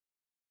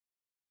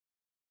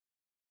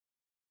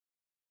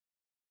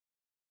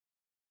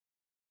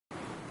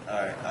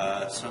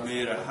Alright, so I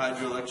made a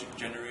hydroelectric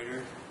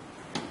generator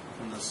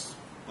from this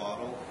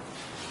bottle.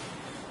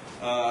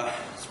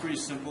 It's pretty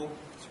simple.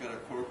 It's got a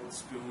cork with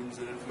spoons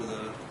in it for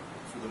the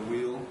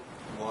wheel.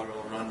 The water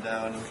will run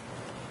down to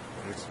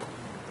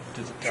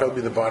the top. Show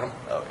me the bottom.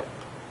 Okay.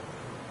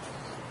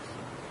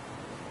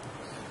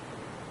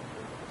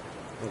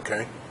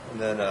 Okay. And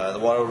then the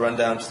water will run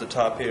down to the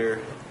top here,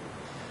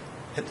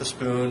 hit the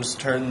spoons,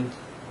 turn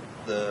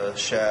the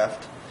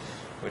shaft,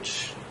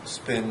 which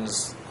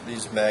spins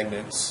these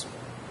magnets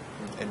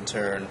in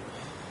turn,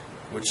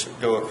 which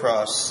go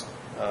across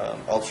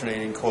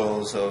alternating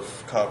coils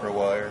of copper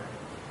wire,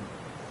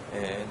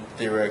 and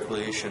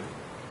theoretically should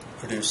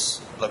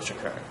produce electric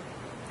current.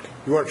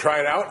 You want to try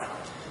it out?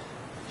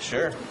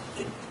 Sure.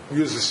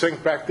 Use the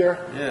sink back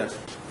there? Yeah.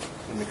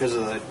 And because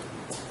of the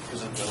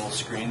little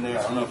screen there,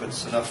 I don't know if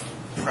it's enough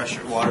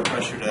pressure, water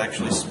pressure to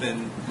actually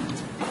spin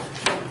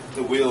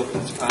the wheel.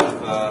 It's kind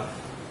of a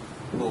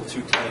little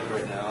too tight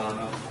right now. I don't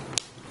know.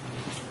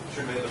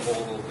 Should have made the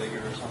hole a little bigger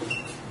or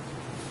something.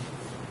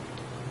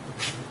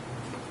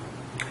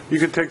 You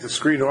can take the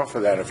screen off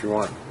of that if you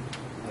want.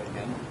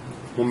 Again.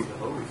 Do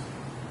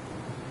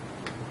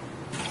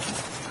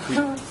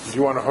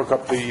you want to hook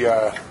up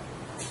the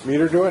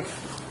meter to it?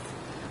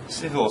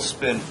 See if it will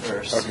spin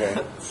first.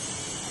 Okay.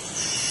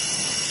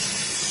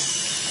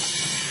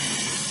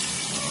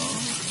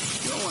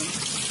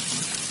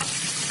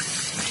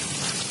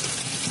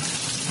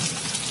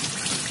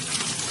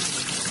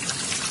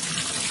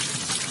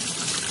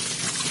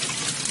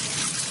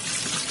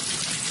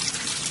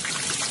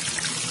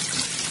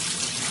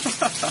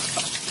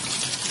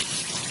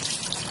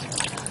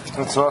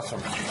 That's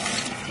awesome.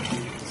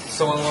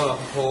 Someone want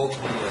to hold the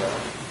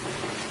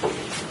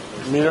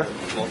Meter?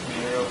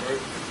 multimeter over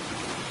it?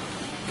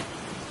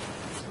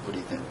 What do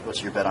you think?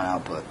 What's your bet on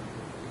output?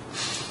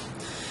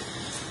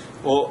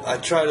 Well, I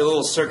tried a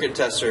little circuit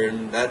tester,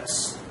 and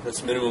that's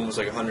minimum was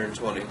like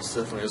 120. It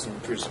definitely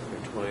doesn't produce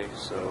 120,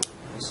 so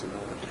less than that.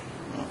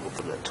 Well, we'll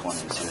put it at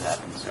 20 and see what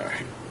happens. All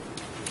right.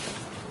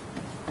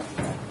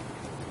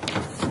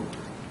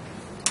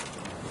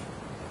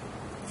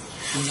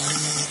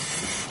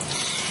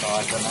 Oh,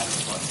 I done that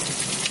before.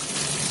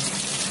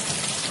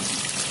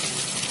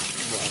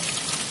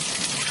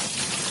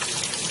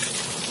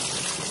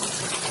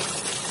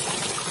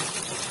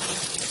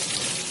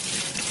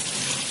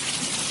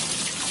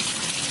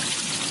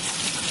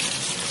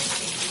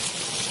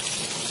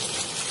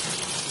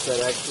 Is that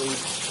actually?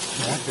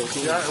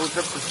 Yeah, it was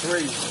up to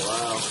 3.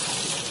 Wow.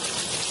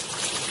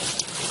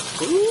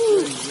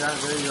 Ooh. Yeah,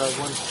 there you go.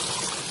 1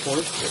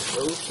 point.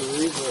 Those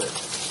 3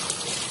 volts.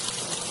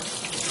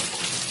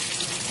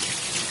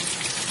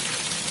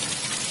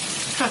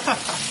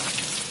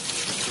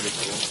 Pretty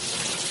cool.